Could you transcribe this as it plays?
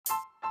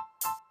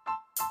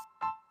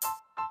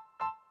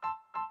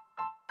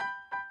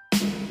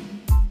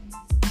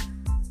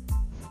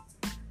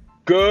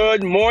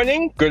Good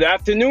morning, good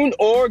afternoon,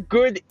 or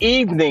good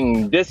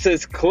evening. This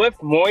is Cliff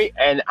Moy,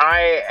 and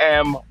I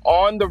am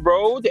on the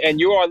road,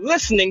 and you are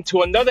listening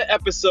to another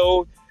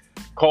episode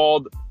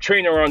called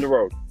Trainer on the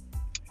Road.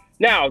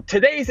 Now,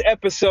 today's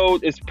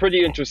episode is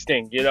pretty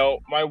interesting.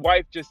 My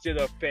wife just did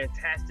a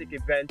fantastic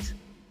event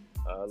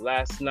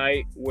last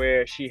night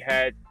where she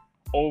had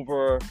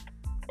over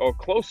or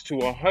close to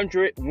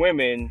 100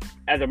 women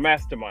at a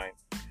mastermind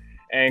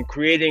and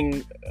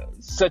creating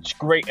such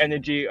great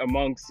energy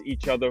amongst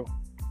each other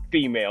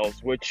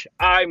females, which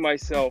I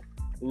myself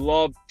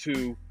love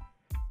to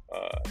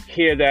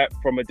hear that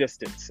from a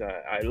distance.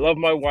 I love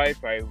my wife.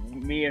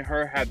 Me and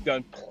her have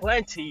done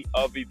plenty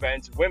of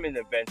events, women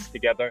events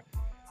together.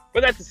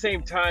 But at the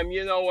same time,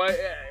 I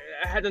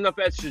had enough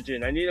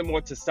estrogen. I needed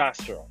more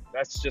testosterone.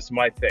 That's just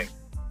my thing.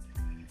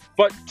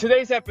 But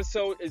today's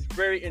episode is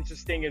very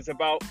interesting. It's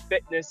about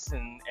fitness,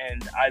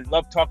 and I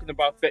love talking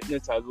about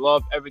fitness. I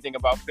love everything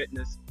about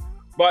fitness.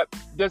 But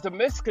there's a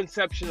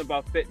misconception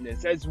about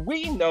fitness. As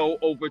we know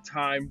over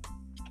time,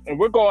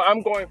 and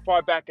I'm going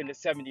far back in the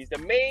 70s, the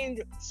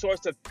main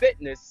source of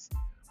fitness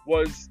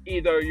was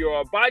either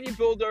you're a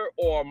bodybuilder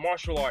or a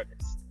martial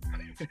artist.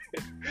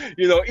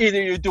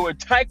 Either you're doing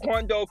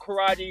taekwondo,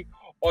 karate,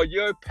 or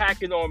you're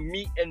packing on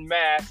meat and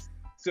mass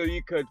so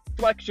you could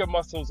flex your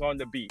muscles on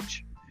the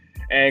beach.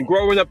 And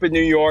growing up in New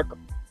York,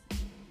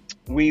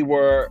 we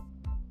were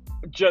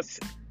just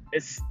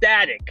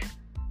ecstatic,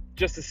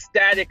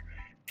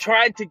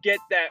 trying to get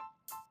that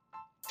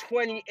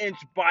 20-inch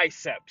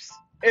biceps,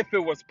 if it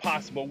was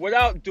possible,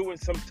 without doing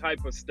some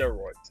type of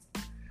steroids.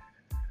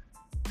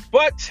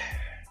 But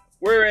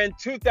we're in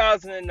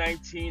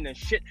 2019 and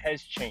shit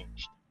has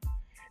changed.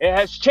 It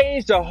has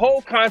changed. The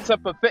whole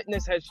concept of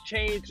fitness has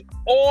changed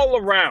all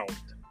around.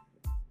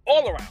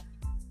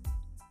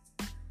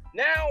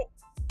 Now,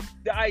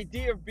 the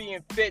idea of being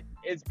fit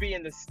is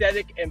being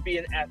aesthetic and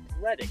being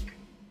athletic.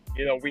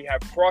 We have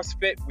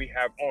CrossFit, we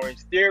have Orange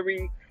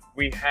Theory,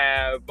 we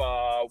have,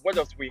 what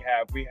else we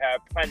have? We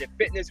have Planet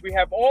Fitness. We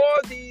have all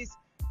these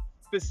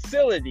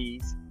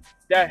facilities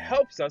that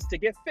helps us to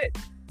get fit.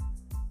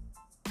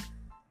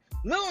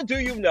 Little do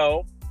you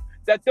know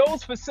that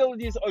those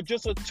facilities are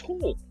just a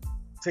tool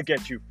to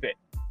get you fit.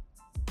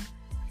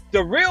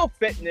 The real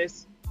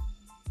fitness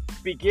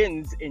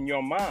begins in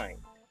your mind.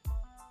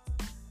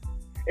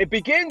 It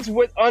begins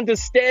with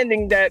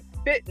understanding that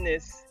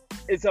fitness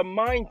is a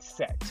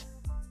mindset,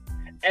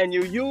 and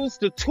you use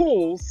the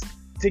tools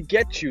to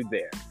get you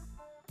there.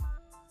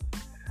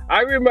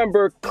 I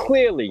remember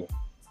clearly,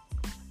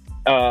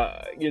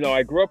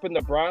 I grew up in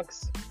the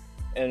Bronx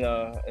in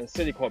a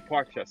city called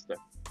Parkchester,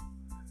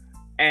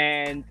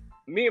 and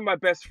me and my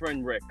best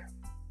friend Rick,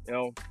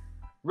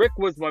 Rick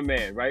was my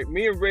man, right?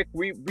 Me and Rick,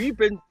 we've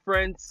been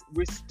friends.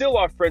 We still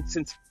are friends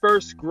since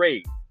first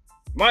grade.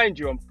 Mind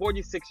you, I'm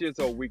 46 years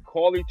old. We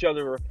call each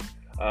other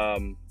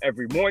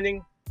every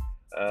morning.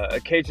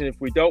 Occasionally,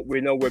 if we don't,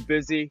 we know we're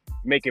busy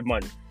making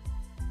money.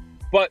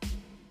 But,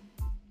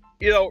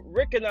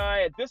 Rick and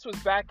I, this was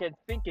back in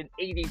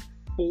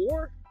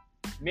 84,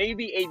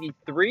 maybe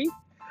 83.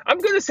 I'm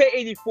going to say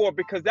 84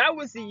 because that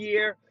was the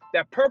year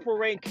that Purple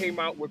Rain came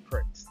out with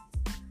Prince.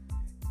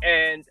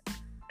 And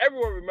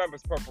everyone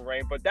remembers Purple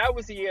Rain, but that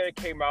was the year it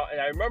came out. And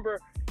I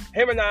remember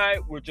him and I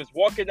were just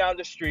walking down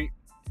the street,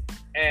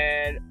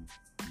 and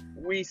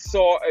we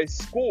saw a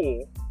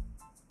school.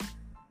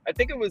 I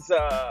think it was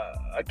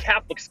a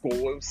Catholic school.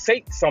 It was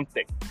Saint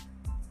something.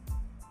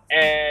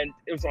 And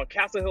it was on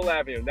Castle Hill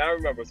Avenue. Now I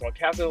remember, it was on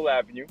Castle Hill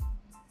Avenue.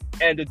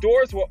 And the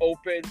doors were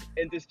open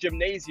in this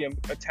gymnasium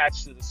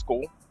attached to the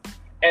school.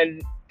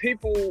 And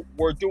people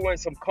were doing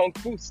some kung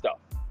fu stuff.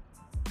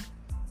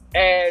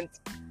 And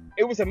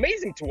it was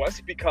amazing to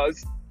us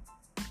because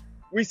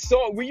we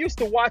used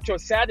to watch on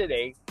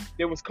Saturday.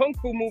 There was kung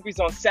fu movies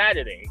on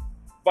Saturday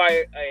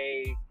by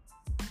a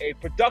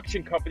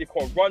production company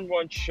called Run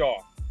Run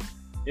Shaw.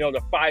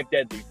 The Five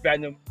Deadly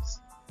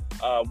Venoms,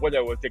 whether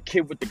it was the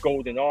Kid with the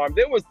Golden Arm.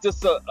 There was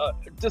just a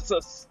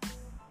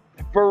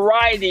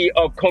variety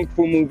of kung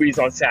fu movies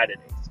on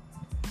Saturdays.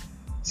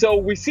 So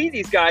we see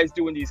these guys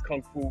doing these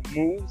kung fu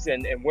moves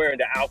and wearing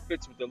the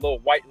outfits with the little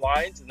white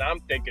lines, and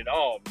I'm thinking,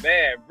 oh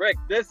man, Rick,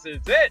 this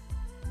is it.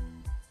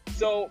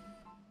 So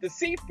the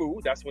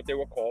Sifu, that's what they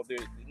were called.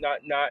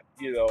 Not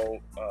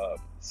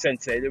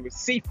sensei. It was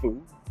Sifu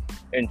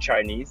in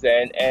Chinese,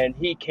 and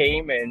he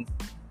came and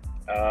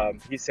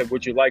he said,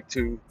 would you like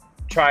to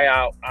try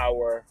out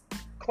our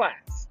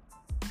class?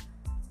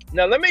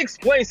 Now let me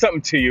explain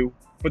something to you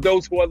for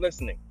those who are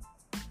listening.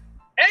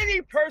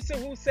 Any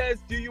person who says,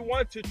 do you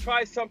want to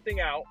try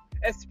something out,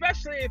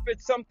 especially if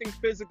it's something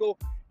physical,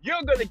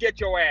 you're going to get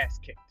your ass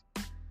kicked.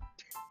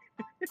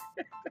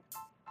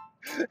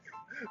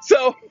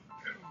 So,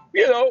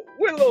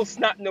 we're little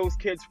snot-nosed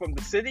kids from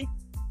the city.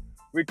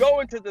 We go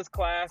into this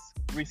class.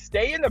 We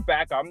stay in the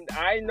back.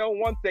 I know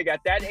one thing.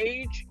 At that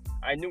age,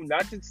 I knew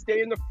not to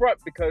stay in the front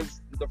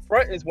because the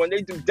front is when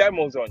they do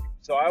demos on you.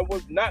 So I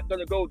was not going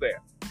to go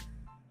there.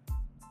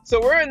 So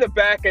we're in the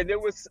back, and there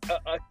was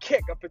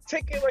a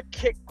particular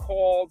kick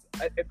called,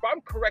 if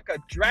I'm correct, a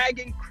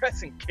dragon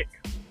crescent kick.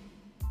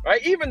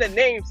 right? Even the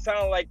name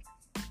sounded like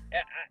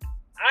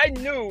I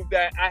knew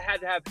that I had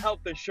to have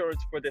health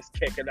insurance for this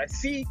kick. And I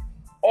see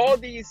all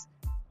these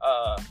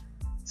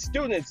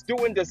students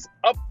doing this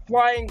up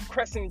flying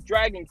crescent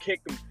dragon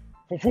kick,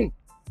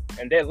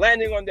 and they're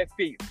landing on their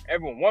feet.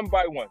 Everyone, one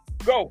by one.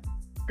 Go,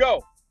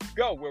 go,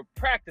 go. We're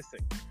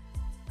practicing.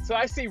 So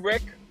I see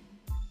Rick.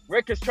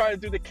 Rick is trying to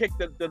do the kick.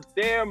 The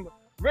damn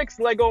Rick's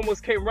leg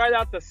almost came right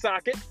out the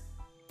socket,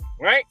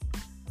 right?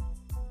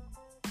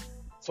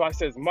 So I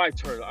says, my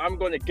turn. I'm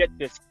going to get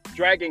this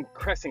dragon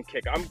crescent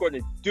kick. I'm going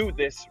to do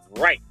this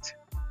right.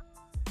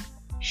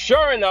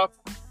 Sure enough,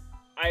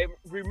 I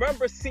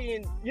remember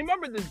seeing, you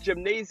remember the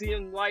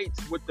gymnasium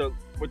lights with the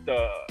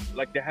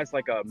like that has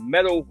like a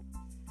metal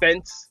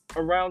fence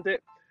around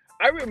it?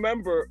 I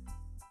remember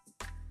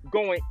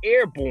going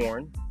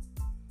airborne,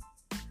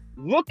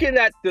 looking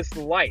at this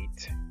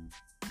light,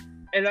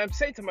 and I'm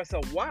saying to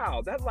myself,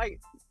 wow, that light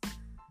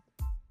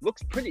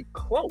looks pretty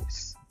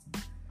close.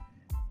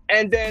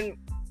 And then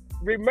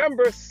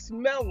remember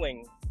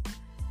smelling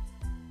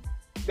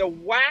the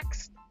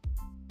waxed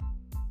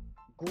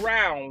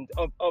ground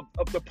of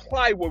the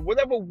plywood,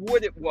 whatever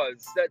wood it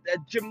was, that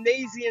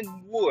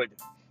gymnasium wood,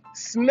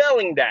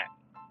 smelling that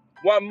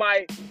while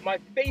my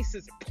face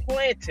is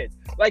planted.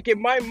 Like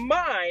in my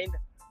mind,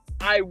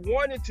 I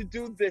wanted to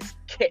do this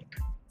kick,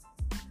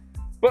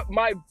 but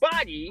my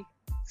body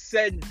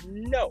said,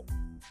 no,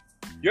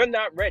 you're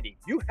not ready.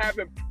 You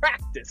haven't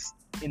practiced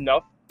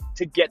enough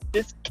to get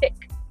this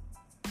kick.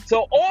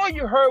 So all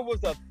you heard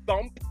was a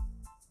thump,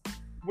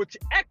 which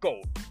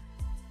echoed.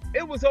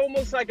 It was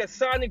almost like a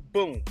sonic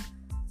boom.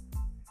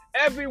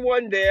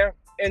 Everyone there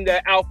in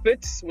their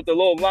outfits with the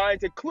little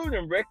lines,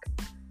 including Rick,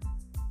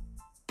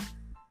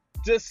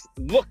 just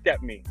looked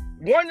at me,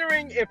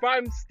 wondering if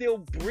I'm still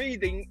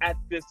breathing at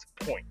this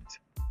point.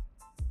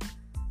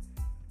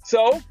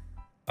 So,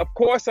 of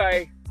course,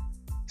 I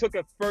took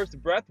a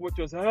first breath, which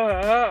was,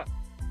 and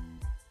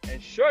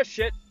sure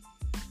shit,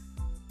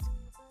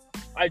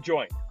 I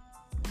joined.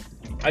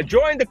 I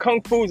joined the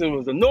Kung Fu's. It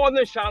was the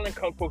Northern Shaolin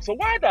Kung Fu. So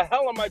why the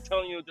hell am I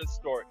telling you this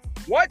story?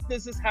 What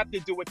does this have to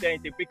do with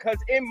anything? Because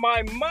in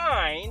my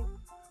mind,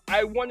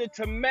 I wanted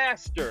to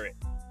master it.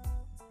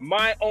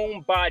 My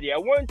own body. I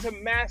wanted to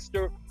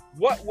master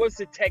what was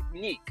the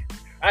technique.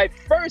 I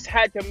first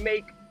had to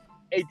make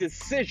a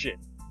decision.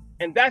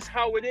 And that's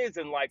how it is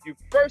in life. You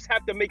first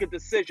have to make a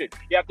decision.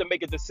 You have to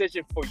make a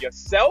decision for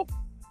yourself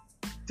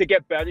to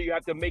get better. You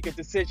have to make a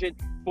decision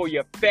for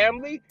your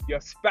family,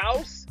 your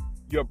spouse,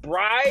 your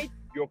bride,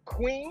 your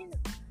queen,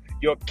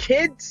 your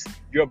kids,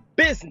 your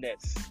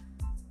business.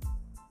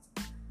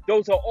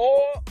 Those are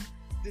all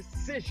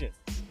decisions.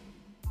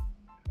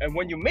 And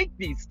when you make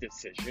these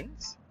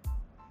decisions,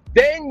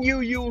 then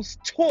you use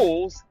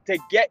tools to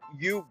get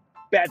you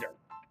better.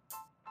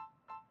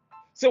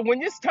 So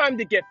when it's time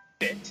to get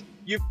fit,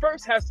 you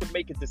first have to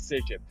make a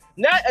decision.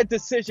 Not a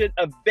decision,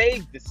 a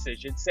vague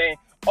decision saying,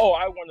 oh,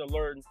 I want to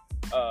learn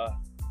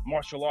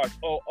martial arts.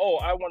 Oh,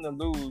 I want to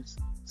lose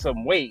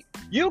some weight.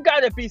 You got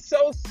to be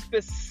so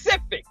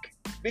specific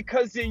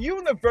because the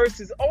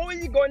universe is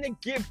only going to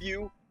give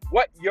you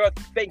what you're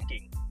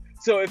thinking.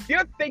 So if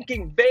you're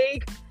thinking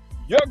vague,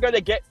 you're going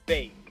to get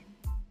vague.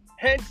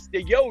 Hence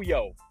the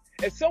yo-yo.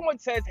 If someone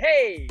says,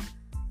 hey,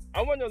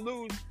 I want to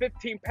lose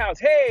 15 pounds.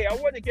 Hey, I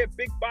want to get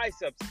big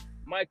biceps.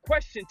 My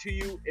question to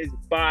you is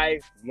by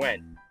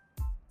when?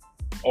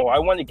 Oh, I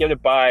want to get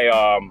it by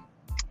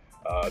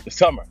the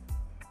summer.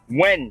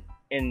 When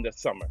in the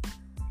summer?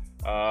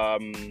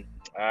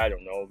 I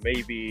don't know,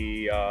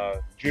 maybe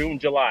June,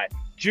 July.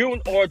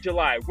 June or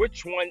July,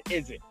 which one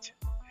is it?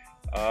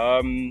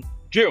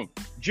 June.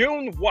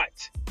 June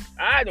what?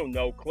 I don't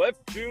know, Cliff.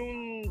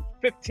 June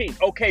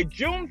 15th. Okay,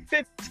 June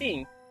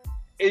 15th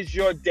is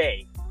your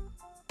day.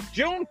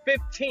 June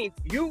 15th,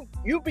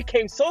 you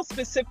became so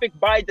specific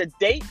by the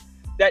date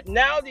that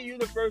now the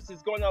universe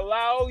is going to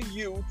allow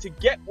you to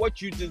get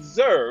what you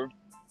deserve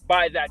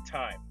by that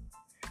time.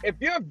 If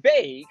you're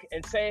vague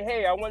and say,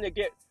 hey, I want to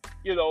get,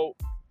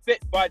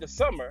 fit by the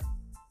summer,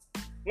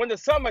 when the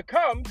summer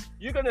comes,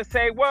 you're going to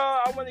say,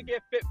 well, I want to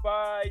get fit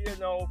by,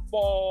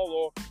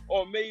 fall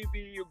or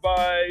maybe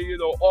by,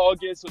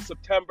 August or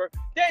September.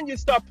 Then you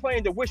start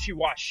playing the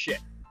wishy-washy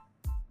shit.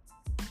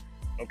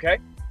 Okay?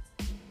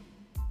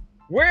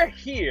 We're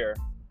here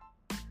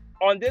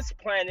on this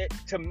planet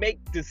to make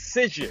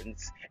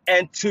decisions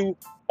and to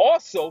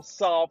also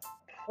solve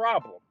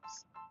problems.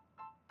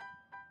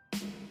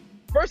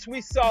 First,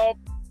 we solve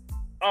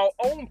our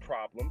own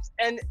problems,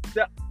 and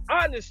the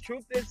honest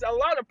truth is a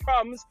lot of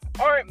problems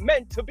aren't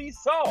meant to be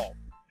solved.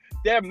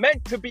 They're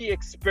meant to be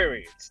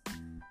experienced.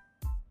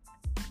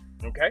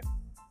 Okay?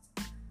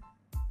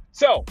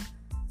 So,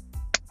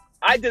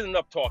 I did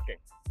enough talking,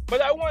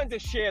 but I wanted to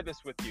share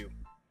this with you,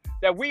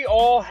 that we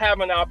all have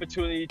an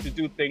opportunity to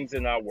do things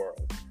in our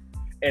world,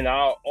 in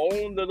our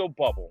own little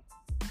bubble.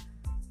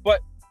 But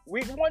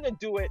we want to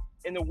do it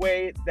in a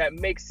way that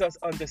makes us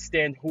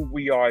understand who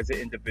we are as an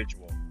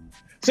individual.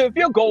 So if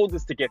your goal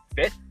is to get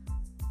fit,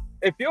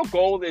 if your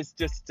goal is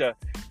just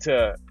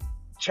to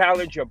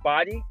challenge your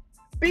body,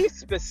 be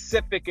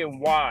specific in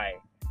why.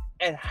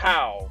 and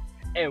how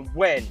and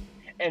when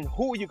and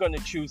who you're going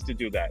to choose to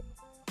do that.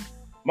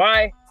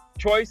 My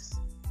choice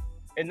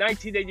in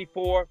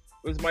 1984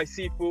 was my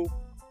Sifu.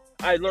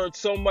 I learned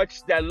so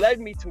much that led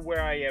me to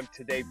where I am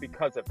today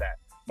because of that.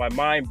 My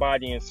mind,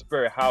 body, and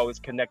spirit, how it's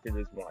connected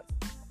as one.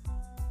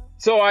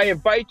 So I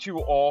invite you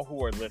all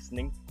who are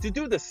listening to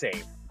do the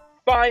same.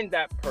 Find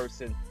that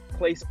person,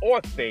 place,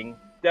 or thing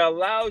that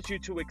allows you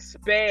to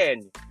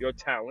expand your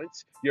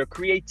talents, your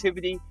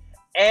creativity,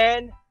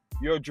 and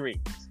your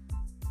dreams.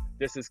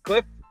 This is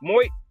Cliff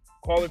Moit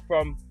calling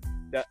from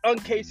the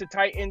Uncage the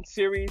Titan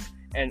series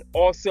and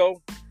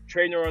also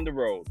Trainer on the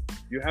Road.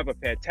 You have a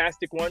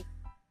fantastic one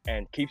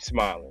and keep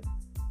smiling.